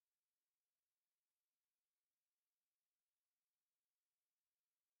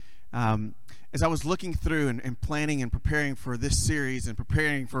As I was looking through and planning and preparing for this series and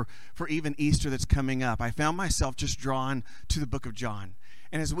preparing for even Easter that's coming up, I found myself just drawn to the book of John.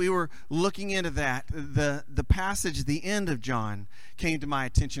 And as we were looking into that, the passage, the end of John, came to my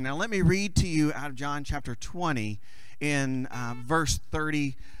attention. Now let me read to you out of John chapter 20 in verse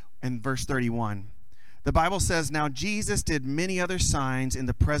 30 and verse 31. The Bible says, "Now Jesus did many other signs in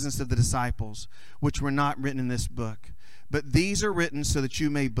the presence of the disciples, which were not written in this book. But these are written so that you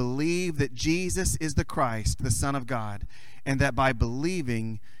may believe that Jesus is the Christ, the Son of God, and that by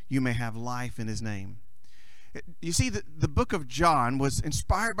believing you may have life in his name." You see, the book of John was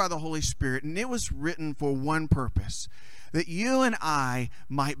inspired by the Holy Spirit, and it was written for one purpose, that you and I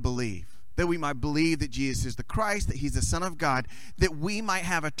might believe. That we might believe that Jesus is the Christ, that he's the Son of God, that we might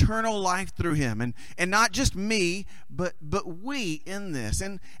have eternal life through him. And not just me, but we in this.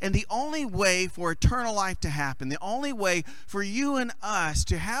 And the only way for eternal life to happen, the only way for you and us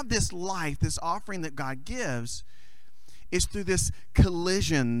to have this life, this offering that God gives, is through this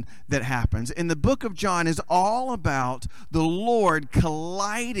collision that happens. And the book of John is all about the Lord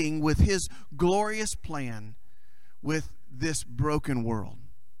colliding with his glorious plan with this broken world.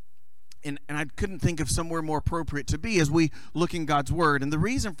 And I couldn't think of somewhere more appropriate to be as we look in God's Word. And the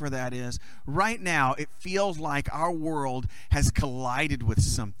reason for that is, right now, it feels like our world has collided with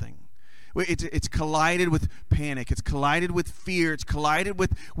something. It's collided with panic. It's collided with fear. It's collided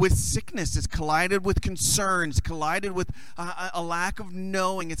with sickness. It's collided with concerns. It's collided with a lack of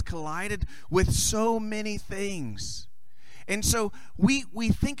knowing. It's collided with so many things. And so we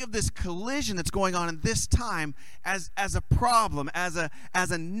think of this collision that's going on in this time as a problem, as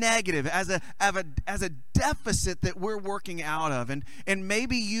a negative, as a deficit that we're working out of. And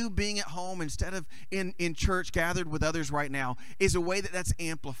maybe you being at home instead of in church gathered with others right now is a way that's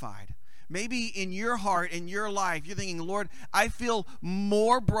amplified. Maybe in your heart, in your life, you're thinking, Lord, I feel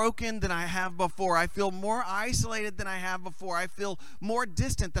more broken than I have before. I feel more isolated than I have before. I feel more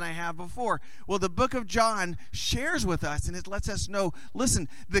distant than I have before. Well, the book of John shares with us, and it lets us know, listen,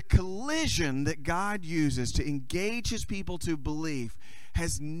 the collision that God uses to engage his people to believe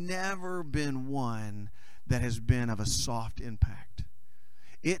has never been one that has been of a soft impact.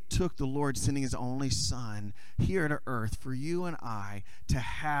 It took the Lord sending his only Son here to earth for you and I to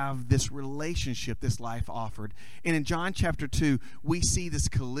have this relationship, this life offered. And in John chapter 2, we see this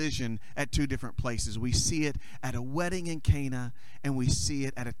collision at two different places. We see it at a wedding in Cana, and we see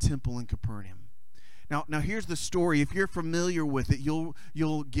it at a temple in Capernaum. Now here's the story. If you're familiar with it,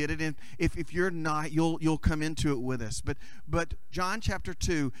 you'll get it. And if you're not, you'll come into it with us. But John chapter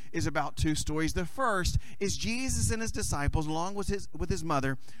 2 is about two stories. The first is Jesus and his disciples, along with his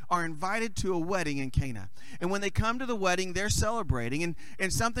mother, are invited to a wedding in Cana. And when they come to the wedding, they're celebrating,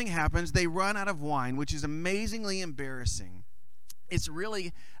 and something happens. They run out of wine, which is amazingly embarrassing. It's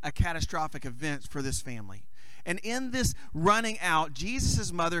really a catastrophic event for this family. And in this running out,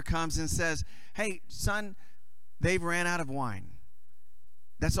 Jesus' mother comes and says, "Hey, son, they've ran out of wine."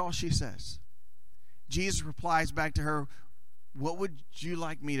 That's all she says. Jesus replies back to her, "What would you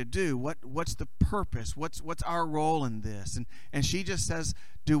like me to do? What's the purpose? What's our role in this?" And she just says,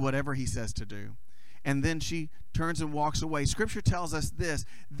 "Do whatever he says to do." And then she turns and walks away. Scripture tells us this,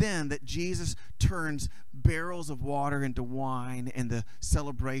 then, that Jesus turns barrels of water into wine, and the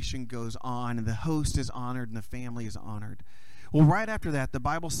celebration goes on, and the host is honored, and the family is honored. Well, right after that, the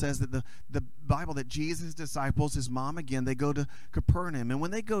Bible says that the Bible that Jesus' disciples, his mom again, they go to Capernaum. And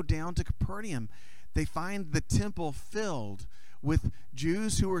when they go down to Capernaum, they find the temple filled with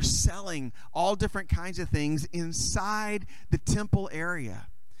Jews who are selling all different kinds of things inside the temple area.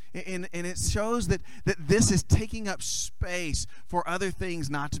 And it shows that this is taking up space for other things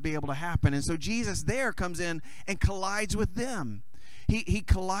not to be able to happen. And so Jesus there comes in and collides with them. He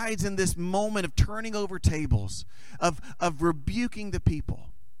collides in this moment of turning over tables, of rebuking the people.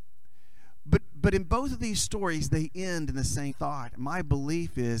 But in both of these stories, they end in the same thought. My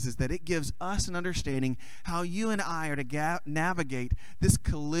belief is that it gives us an understanding how you and I are to navigate this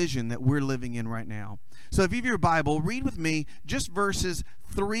collision that we're living in right now. So if you have your Bible, read with me just verses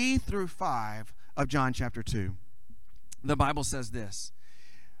 3 through 5 of John chapter 2. The Bible says this: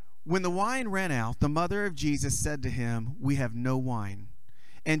 "When the wine ran out, the mother of Jesus said to him, 'We have no wine.'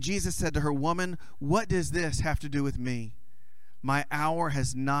 And Jesus said to her, 'Woman, what does this have to do with me? My hour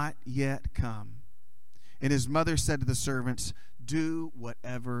has not yet come.' And his mother said to the servants, 'Do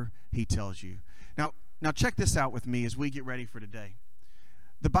whatever he tells you.'" Now check this out with me as we get ready for today.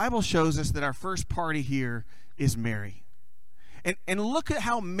 The Bible shows us that our first party here is Mary. And look at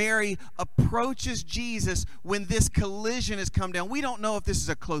how Mary approaches Jesus when this collision has come down. We don't know if this is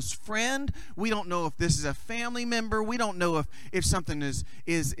a close friend. We don't know if this is a family member. We don't know if something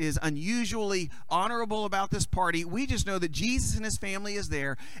is unusually honorable about this party. We just know that Jesus and his family is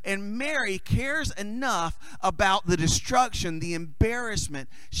there. And Mary cares enough about the destruction, the embarrassment.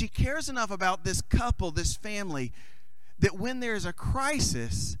 She cares enough about this couple, this family, that when there's a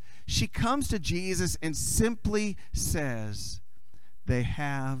crisis, she comes to Jesus and simply says, "They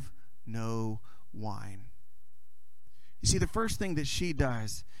have no wine." You see, the first thing that she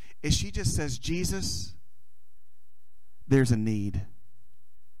does is she just says, "Jesus, there's a need."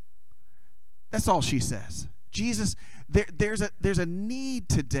 That's all she says. "Jesus, there's a need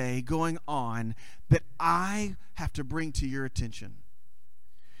today going on that I have to bring to your attention."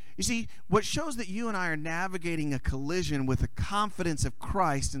 You see, what shows that you and I are navigating a collision with the confidence of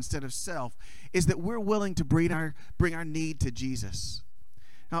Christ instead of self is that we're willing to bring our need to Jesus.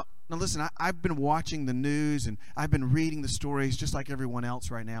 Now listen, I've been watching the news and I've been reading the stories just like everyone else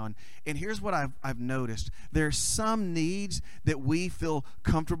right now. And here's what I've noticed. There are some needs that we feel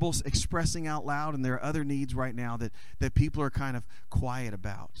comfortable expressing out loud, and there are other needs right now that people are kind of quiet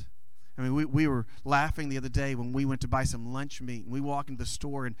about. I mean, we were laughing the other day when we went to buy some lunch meat, and we walk into the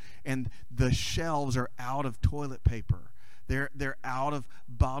store, and the shelves are out of toilet paper. They're out of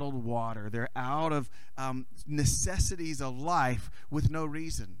bottled water. They're out of necessities of life with no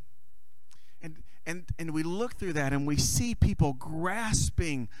reason. And we look through that, and we see people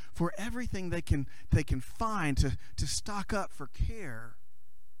grasping for everything they can find to stock up for care.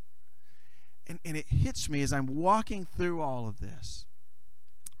 And it hits me as I'm walking through all of this.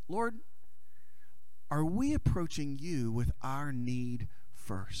 Lord, are we approaching you with our need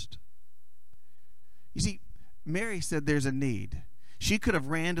first? You see, Mary said there's a need. She could have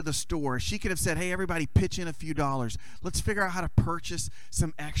ran to the store. She could have said, "Hey, everybody, pitch in a few dollars. Let's figure out how to purchase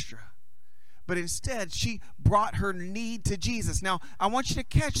some extra." But instead, she brought her need to Jesus. Now, I want you to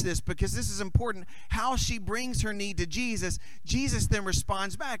catch this because this is important. How she brings her need to Jesus, Jesus then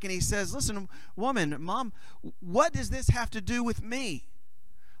responds back and he says, "Listen, woman, mom, what does this have to do with me?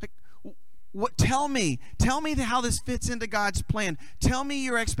 Tell me how this fits into God's plan. Tell me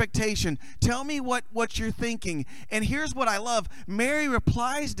your expectation. Tell me what you're thinking." And here's what I love. Mary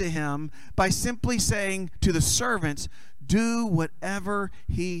replies to him by simply saying to the servants, "Do whatever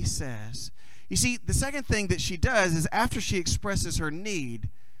he says." You see, the second thing that she does is after she expresses her need,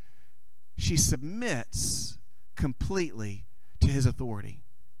 she submits completely to his authority.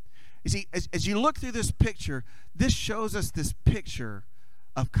 You see, as you look through this picture, this shows us this picture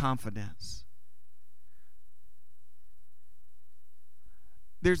of confidence.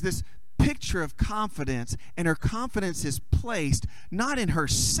 There's this picture of confidence, and her confidence is placed not in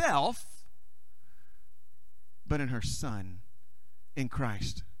herself, but in her Son, in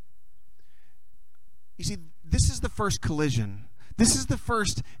Christ. You see, this is the first collision. This is the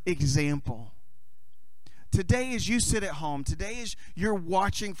first example. Today, as you sit at home, today as you're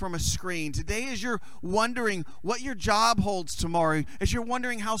watching from a screen, today as you're wondering what your job holds tomorrow, as you're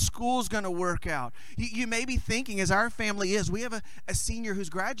wondering how school's going to work out, you may be thinking, as our family is, we have a senior who's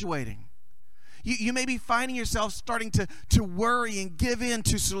graduating. You may be finding yourself starting to worry and give in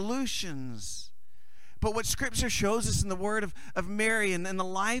to solutions. But what Scripture shows us in the word of Mary and in the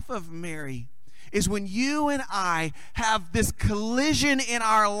life of Mary is when you and I have this collision in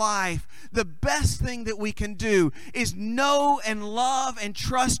our life, the best thing that we can do is know and love and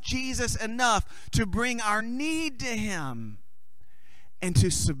trust Jesus enough to bring our need to him and to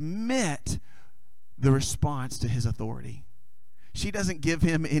submit the response to his authority. She doesn't give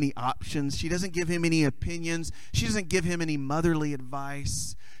him any options. She doesn't give him any opinions. She doesn't give him any motherly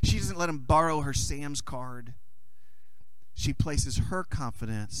advice. She doesn't let him borrow her Sam's card. She places her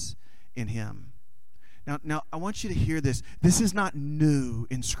confidence in him. Now, I want you to hear this. This is not new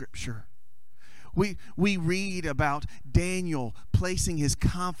in Scripture. We read about Daniel placing his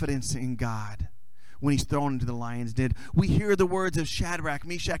confidence in God when he's thrown into the lion's den. We hear the words of Shadrach,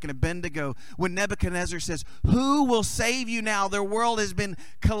 Meshach, and Abednego when Nebuchadnezzar says, "Who will save you now? Their world has been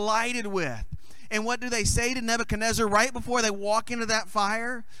collided with." And what do they say to Nebuchadnezzar right before they walk into that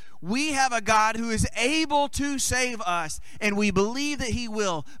fire? "We have a God who is able to save us, and we believe that he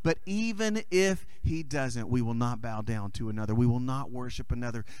will. But even if he doesn't, we will not bow down to another. We will not worship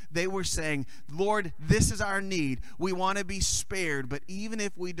another." They were saying, "Lord, this is our need. We want to be spared, but even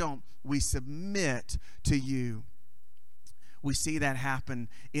if we don't, we submit to you." We see that happen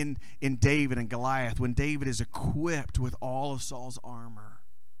in David and Goliath when David is equipped with all of Saul's armor.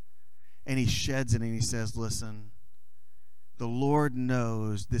 And he sheds it and he says, "Listen, the Lord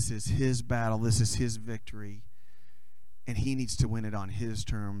knows this is his battle. This is his victory. and he needs to win it on his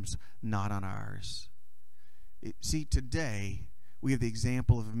terms, not on ours. See, today we have the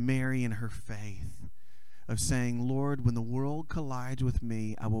example of Mary and her faith of saying, Lord, when the world collides with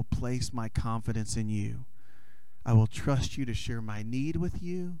me, I will place my confidence in you. I will trust you to share my need with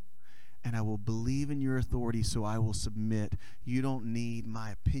you, and I will believe in your authority, so I will submit. You don't need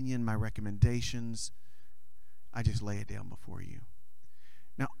my opinion, my recommendations. I just lay it down before you.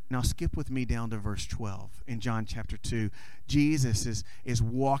 Now skip with me down to verse 12 in John chapter 2. Jesus is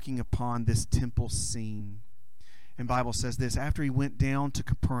walking upon this temple scene. And the Bible says this: after he went down to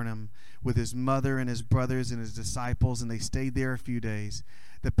Capernaum with his mother and his brothers and his disciples, and they stayed there a few days,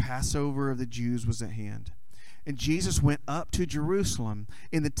 the Passover of the Jews was at hand. And Jesus went up to Jerusalem.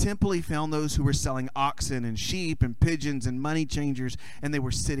 In the temple he found those who were selling oxen and sheep and pigeons and money changers, and they were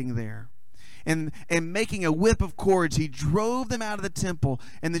sitting there. And making a whip of cords, he drove them out of the temple,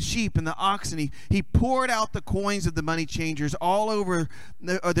 and the sheep and the oxen. He poured out the coins of the money changers all over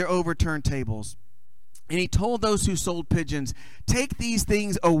their overturned tables. And he told those who sold pigeons, take these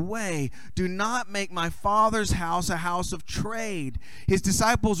things away. Do not make my Father's house a house of trade. His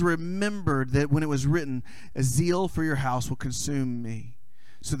disciples remembered that when it was written, a zeal for your house will consume me.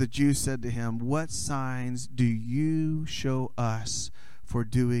 So the Jews said to him, what signs do you show us for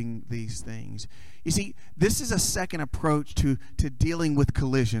doing these things? You see, this is a second approach to dealing with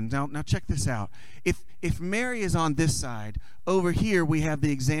collisions. Now check this out. If Mary is on this side, over here we have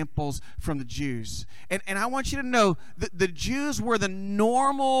the examples from the Jews. And I want you to know that the Jews were the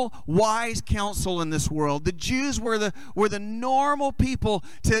normal wise counsel in this world. The Jews were the normal people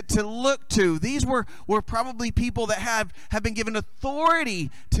to look to. These were probably people that have been given authority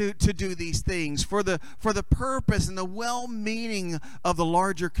to do these things for the purpose and the well-meaning of the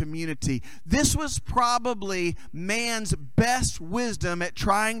larger community. This was probably man's best wisdom at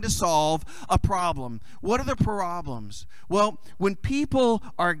trying to solve a problem. What are the problems? Well, when people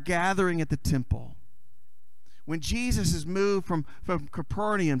are gathering at the temple, when Jesus is moved from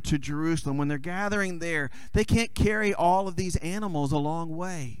Capernaum to Jerusalem, when they're gathering there, they can't carry all of these animals a long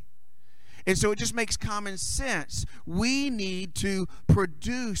way. And so it just makes common sense. We need to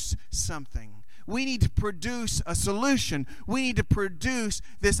produce something. We need to produce a solution. We need to produce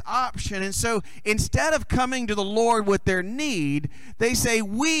this option. And so instead of coming to the Lord with their need, they say,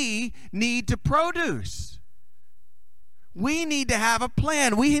 we need to produce. We need to have a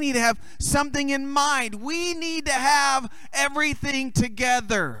plan. We need to have something in mind. We need to have everything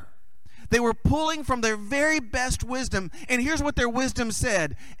together. They were pulling from their very best wisdom. And here's what their wisdom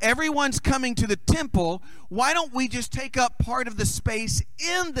said. Everyone's coming to the temple. Why don't we just take up part of the space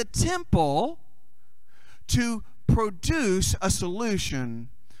in the temple to produce a solution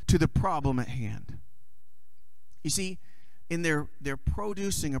to the problem at hand? You see, in their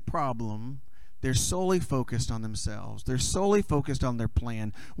producing a problem, they're solely focused on themselves. They're solely focused on their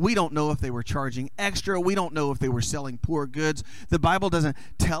plan. We don't know if they were charging extra. We don't know if they were selling poor goods. The Bible doesn't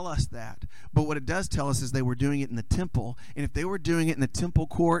tell us that. But what it does tell us is they were doing it in the temple. And if they were doing it in the temple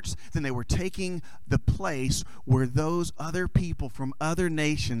courts, then they were taking the place where those other people from other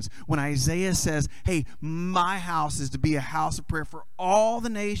nations, when Isaiah says, hey, my house is to be a house of prayer for all the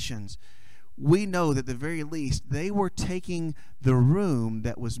nations, we know that at the very least they were taking the room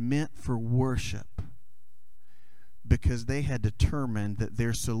that was meant for worship because they had determined that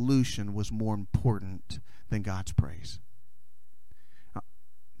their solution was more important than God's praise.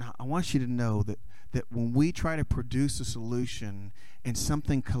 Now I want you to know that when we try to produce a solution and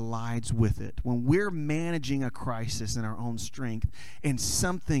something collides with it, when we're managing a crisis in our own strength and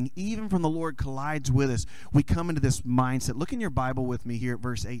something, even from the Lord, collides with us, we come into this mindset. Look in your Bible with me here at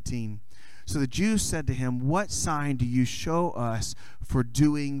verse 18. So the Jews said to him, what sign do you show us for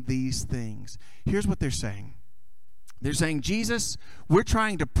doing these things? Here's what they're saying. They're saying, Jesus, we're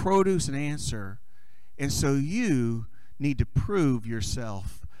trying to produce an answer, and so you need to prove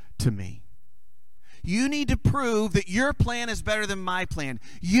yourself to me. You need to prove that your plan is better than my plan.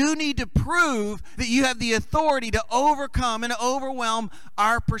 You need to prove that you have the authority to overcome and overwhelm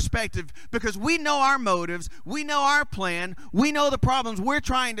our perspective, because we know our motives, we know our plan, we know the problems we're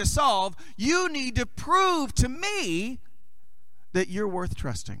trying to solve. You need to prove to me that you're worth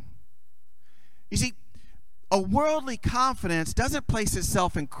trusting. You see, a worldly confidence doesn't place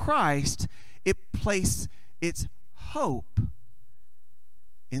itself in Christ. It places its hope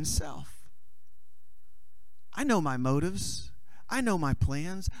in self. I know my motives. I know my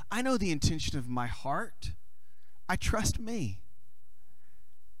plans. I know the intention of my heart. I trust me.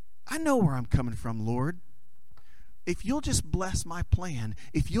 I know where I'm coming from, Lord. if you'll just bless my plan,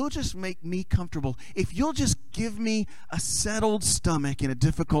 if you'll just make me comfortable, if you'll just give me a settled stomach in a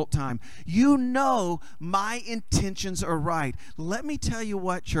difficult time, you know my intentions are right. Let me tell you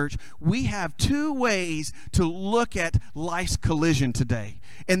what, church, we have two ways to look at life's collision today.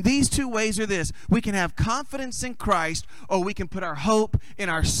 And these two ways are this. We can have confidence in Christ, or we can put our hope in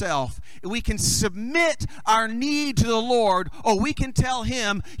ourselves. We can submit our need to the Lord, or we can tell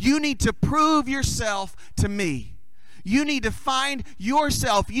him, you need to prove yourself to me. You need to find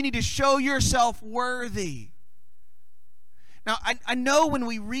yourself. You need to show yourself worthy. Now, I know when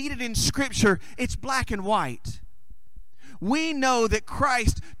we read it in Scripture, it's black and white. We know that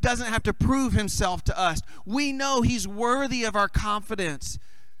Christ doesn't have to prove himself to us. We know he's worthy of our confidence.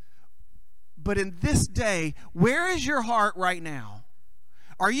 But in this day, where is your heart right now?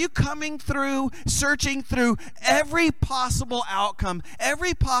 Are you coming through, searching through every possible outcome,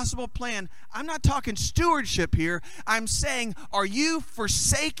 every possible plan? I'm not talking stewardship here. I'm saying, are you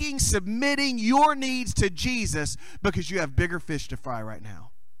forsaking, submitting your needs to Jesus because you have bigger fish to fry right now?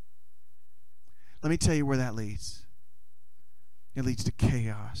 Let me tell you where that leads. It leads to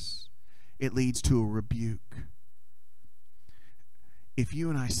chaos. It leads to a rebuke. If you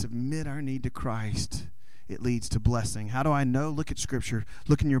and I submit our need to Christ, it leads to blessing. How do I know? Look at Scripture.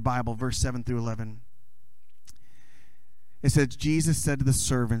 Look in your Bible, verse 7 through 11. It says, Jesus said to the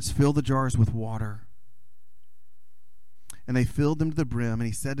servants, fill the jars with water. And they filled them to the brim, and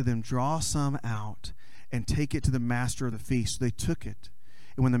he said to them, draw some out and take it to the master of the feast. So they took it.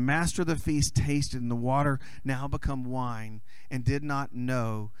 And when the master of the feast tasted, and the water now become wine, and did not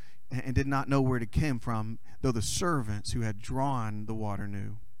know where it came from, though the servants who had drawn the water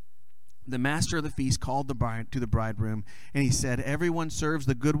knew. The master of the feast called the bride to the bridegroom, and he said, everyone serves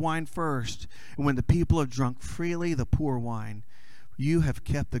the good wine first, and when the people have drunk freely the poor wine. You have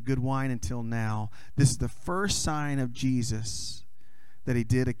kept the good wine until now. This is the first sign of Jesus that he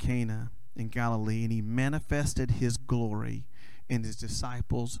did at Cana in Galilee, and he manifested his glory, and his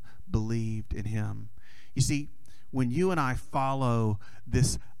disciples believed in him. You see, when you and I follow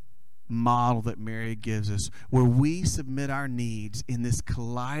this model that Mary gives us, where we submit our needs in this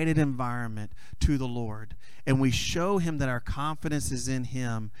collided environment to the Lord, and we show him that our confidence is in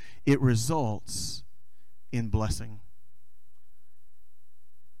him, it results in blessing.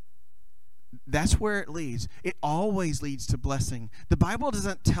 That's where it leads. It always leads to blessing. The Bible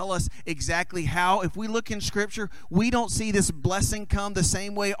doesn't tell us exactly how. If we look in Scripture, we don't see this blessing come the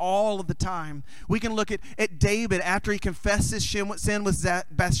same way all of the time. We can look at David after he confessed his sin with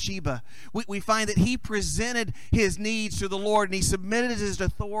Bathsheba. We find that he presented his needs to the Lord, and he submitted his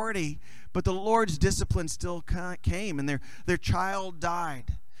authority. But the Lord's discipline still came, and their child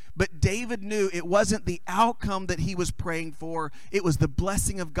died. But David knew it wasn't the outcome that he was praying for. It was the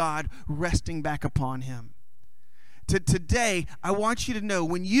blessing of God resting back upon him. Today, I want you to know,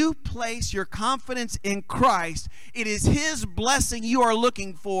 when you place your confidence in Christ, it is his blessing you are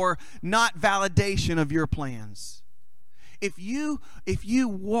looking for, not validation of your plans. If you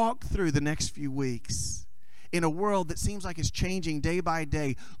walk through the next few weeks in a world that seems like it's changing day by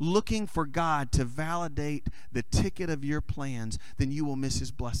day, looking for God to validate the ticket of your plans, then you will miss his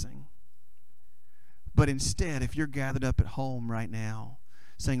blessing. But instead, if you're gathered up at home right now,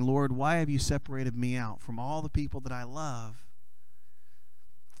 saying, Lord, why have you separated me out from all the people that I love?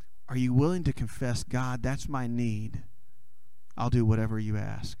 Are you willing to confess, God, that's my need. I'll do whatever you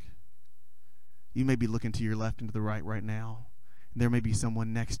ask. You may be looking to your left and to the right now. There may be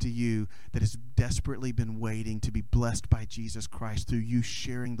someone next to you that has desperately been waiting to be blessed by Jesus Christ through you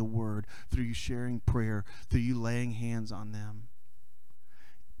sharing the word, through you sharing prayer, through you laying hands on them.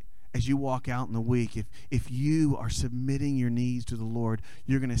 As you walk out in the week, if you are submitting your needs to the Lord,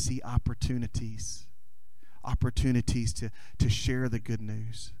 you're going to see opportunities to share the good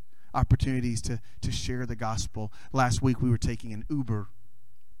news, opportunities to share the gospel. Last week we were taking an Uber,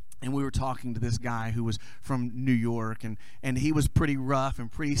 and we were talking to this guy who was from New York, and he was pretty rough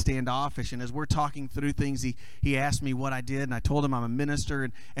and pretty standoffish. And as we're talking through things, he asked me what I did, and I told him I'm a minister.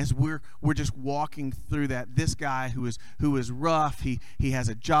 And as we're just walking through that, this guy who is rough, he has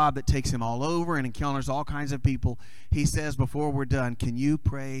a job that takes him all over and encounters all kinds of people. He says, before we're done, can you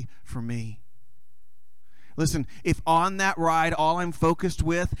pray for me? Listen, if on that ride all I'm focused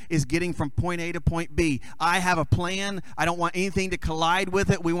with is getting from point A to point B, I have a plan. I don't want anything to collide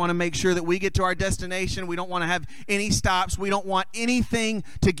with it. We want to make sure that we get to our destination. We don't want to have any stops. We don't want anything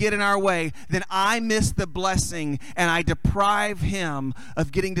to get in our way. Then I miss the blessing, and I deprive him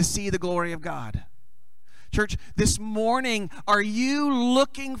of getting to see the glory of God. Church, this morning, are you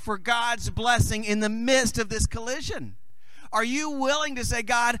looking for God's blessing in the midst of this collision? Are you willing to say,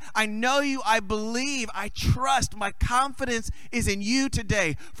 God, I know you, I believe, I trust, my confidence is in you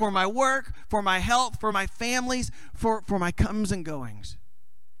today for my work, for my health, for my families, for my comings and goings?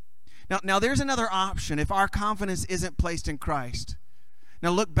 Now there's another option if our confidence isn't placed in Christ.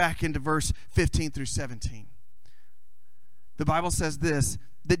 Now look back into verse 15 through 17. The Bible says this,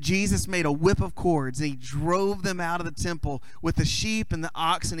 that Jesus made a whip of cords, and he drove them out of the temple with the sheep and the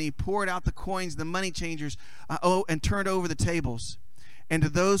oxen. He poured out the coins, the money changers, and turned over the tables. And to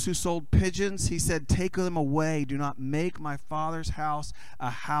those who sold pigeons, he said, take them away. Do not make my Father's house a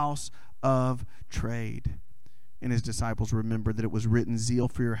house of trade. And his disciples remembered that it was written, zeal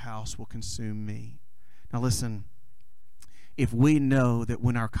for your house will consume me. Now listen, if we know that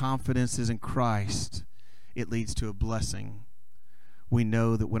when our confidence is in Christ, it leads to a blessing, we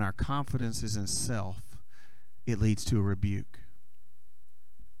know that when our confidence is in self, it leads to a rebuke.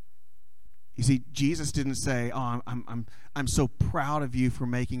 You see, Jesus didn't say, "Oh, I'm so proud of you for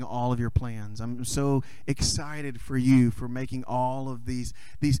making all of your plans. I'm so excited for you for making all of these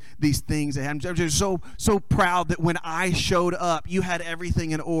things. I'm just so proud that when I showed up, you had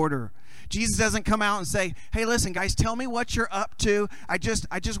everything in order." Jesus doesn't come out and say, "Hey, listen, guys, tell me what you're up to. I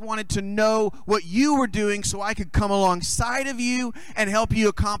just wanted to know what you were doing so I could come alongside of you and help you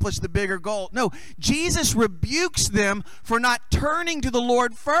accomplish the bigger goal." No, Jesus rebukes them for not turning to the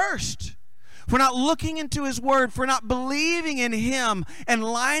Lord first, for not looking into his word, for not believing in him and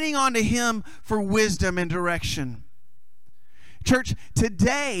lining onto him for wisdom and direction. Church,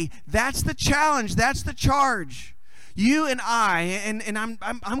 today, that's the challenge, that's the charge. You and I, and I'm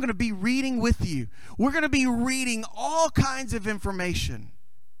going to be reading with you. We're going to be reading all kinds of information.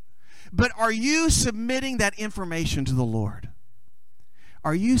 But are you submitting that information to the Lord?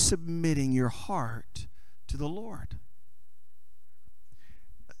 Are you submitting your heart to the Lord?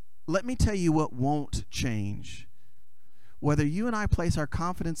 Let me tell you what won't change. Whether you and I place our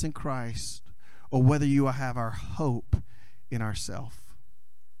confidence in Christ or whether you have our hope in ourselves,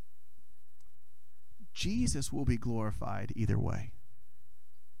 Jesus will be glorified either way.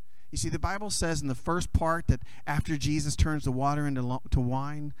 You see, the Bible says in the first part that after Jesus turns the water into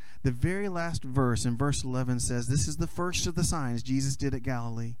wine, the very last verse, in verse 11, says, this is the first of the signs Jesus did at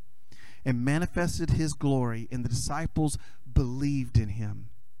Galilee and manifested his glory, and the disciples believed in him.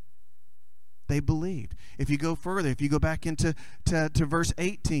 They believed. If you go further, if you go back into to verse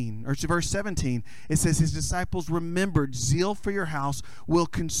 18 or to verse 17, it says his disciples remembered, zeal for your house will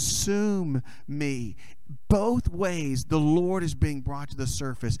consume me. Both ways the Lord is being brought to the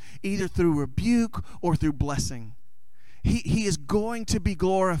surface, either through rebuke or through blessing. He is going to be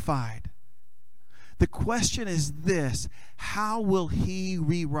glorified. The question is this: how will he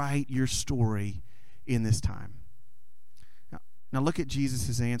rewrite your story in this time? Now look at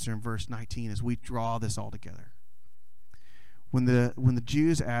Jesus' answer in verse 19 as we draw this all together. When the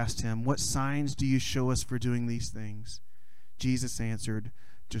Jews asked him, what signs do you show us for doing these things? Jesus answered,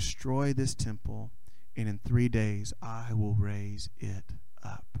 destroy this temple, and in 3 days I will raise it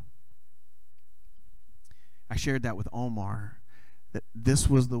up. I shared that with Omar, that this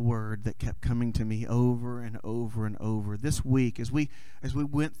was the word that kept coming to me over and over and over. This week, as we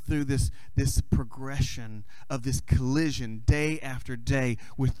went through this progression of this collision day after day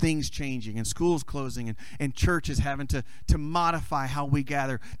with things changing and schools closing and churches having to modify how we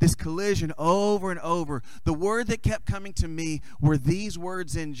gather, this collision over and over, the word that kept coming to me were these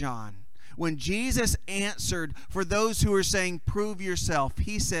words in John. When Jesus answered for those who were saying, prove yourself,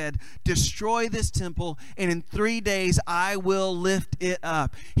 he said, destroy this temple, and in 3 days I will lift it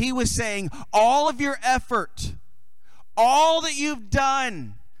up. He was saying, all of your effort, all that you've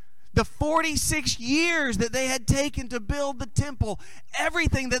done, the 46 years that they had taken to build the temple,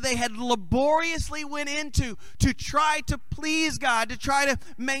 everything that they had laboriously went into to try to please God, to try to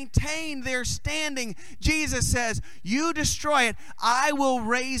maintain their standing, Jesus says, you destroy it, I will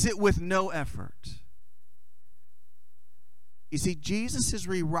raise it with no effort. You see, Jesus is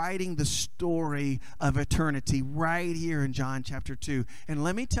rewriting the story of eternity right here in John chapter 2. And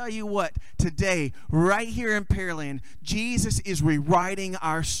let me tell you what, today, right here in Pearland, Jesus is rewriting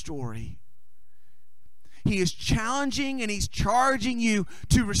our story. He is challenging and he's charging you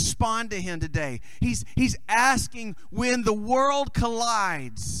to respond to him today. He's asking, when the world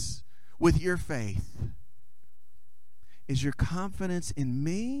collides with your faith, is your confidence in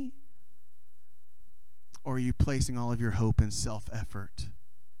me? Or are you placing all of your hope in self-effort?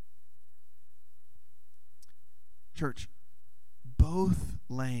 Church, both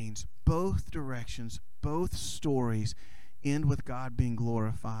lanes, both directions, both stories end with God being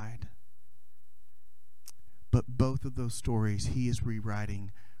glorified. But both of those stories he is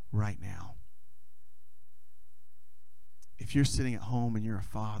rewriting right now. If you're sitting at home and you're a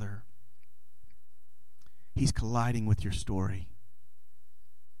father, he's colliding with your story.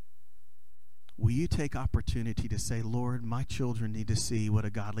 Will you take opportunity to say, Lord, my children need to see what a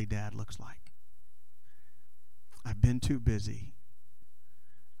godly dad looks like. I've been too busy.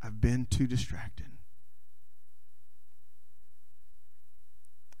 I've been too distracted.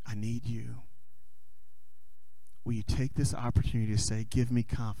 I need you. Will you take this opportunity to say, give me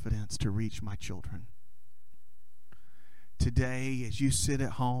confidence to reach my children? Today, as you sit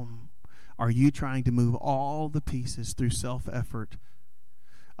at home, are you trying to move all the pieces through self-effort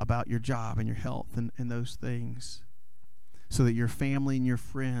about your job and your health and those things so that your family and your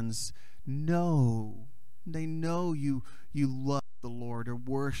friends know, they know you love the Lord or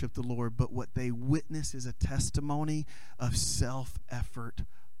worship the Lord, but what they witness is a testimony of self-effort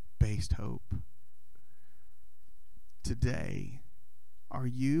based hope? Today, are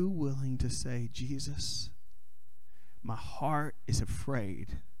you willing to say, Jesus, my heart is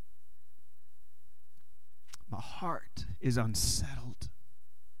afraid. My heart is unsettled.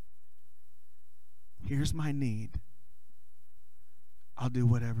 Here's my need. I'll do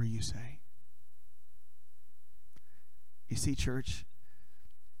whatever you say. You see, church,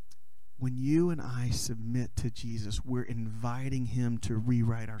 when you and I submit to Jesus, we're inviting him to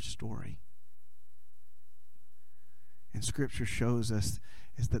rewrite our story. And Scripture shows us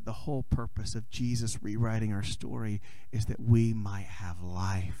is that the whole purpose of Jesus rewriting our story is that we might have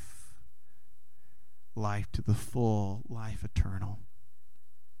life. Life to the full, life eternal.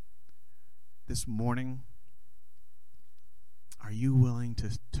 This morning, are you willing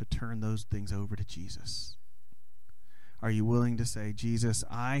to turn those things over to Jesus? Are you willing to say, Jesus,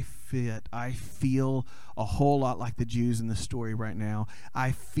 I feel a whole lot like the Jews in the story right now.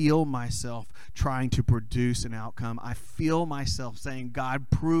 I feel myself trying to produce an outcome. I feel myself saying,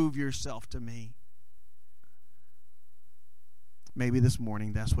 God, prove yourself to me. Maybe this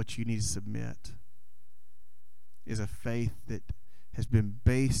morning that's what you need to submit, is a faith that has been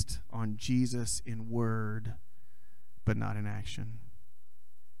based on Jesus in word, but not in action.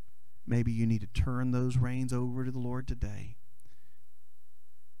 Maybe you need to turn those reins over to the Lord today.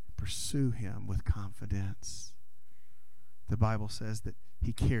 Pursue him with confidence. The Bible says that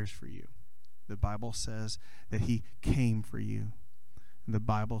he cares for you. The Bible says that he came for you. And the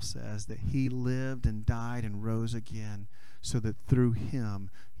Bible says that he lived and died and rose again so that through him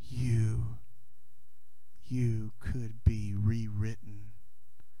you could be rewritten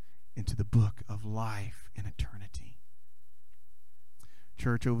into the book of life in eternity.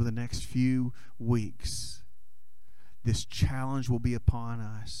 Church, over the next few weeks, this challenge will be upon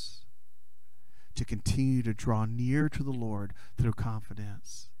us to continue to draw near to the Lord through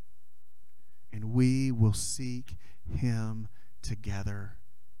confidence. And we will seek him together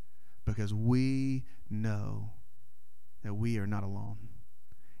because we know that we are not alone.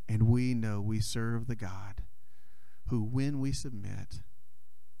 And we know we serve the God who, when we submit,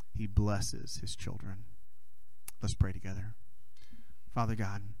 he blesses his children. Let's pray together. Father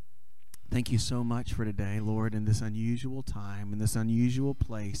God, thank you so much for today, Lord, in this unusual time, in this unusual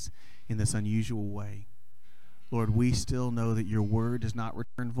place, in this unusual way. Lord, we still know that your word does not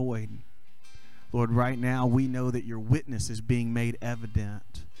return void. Lord, right now we know that your witness is being made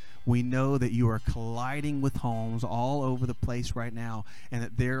evident. We know that you are colliding with homes all over the place right now, and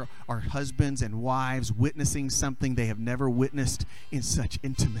that there are husbands and wives witnessing something they have never witnessed in such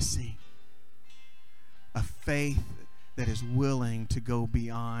intimacy. A faith that is willing to go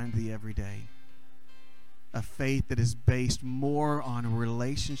beyond the everyday. A faith that is based more on a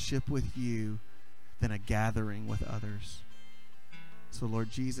relationship with you than a gathering with others. So,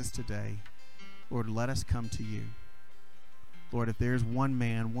 Lord Jesus, today, Lord, let us come to you. Lord, if there's one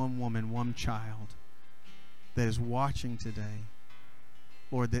man, one woman, one child that is watching today,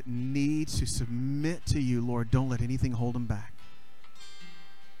 Lord, that needs to submit to you, Lord, don't let anything hold them back.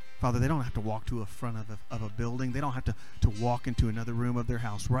 Father, they don't have to walk to a front of a building. They don't have to walk into another room of their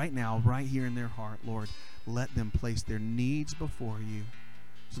house. Right now, right here in their heart, Lord, let them place their needs before you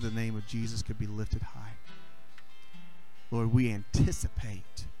so the name of Jesus could be lifted high. Lord, we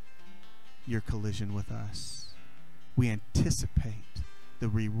anticipate your collision with us. We anticipate the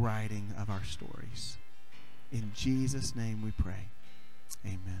rewriting of our stories. In Jesus' name we pray.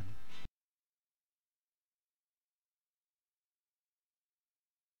 Amen.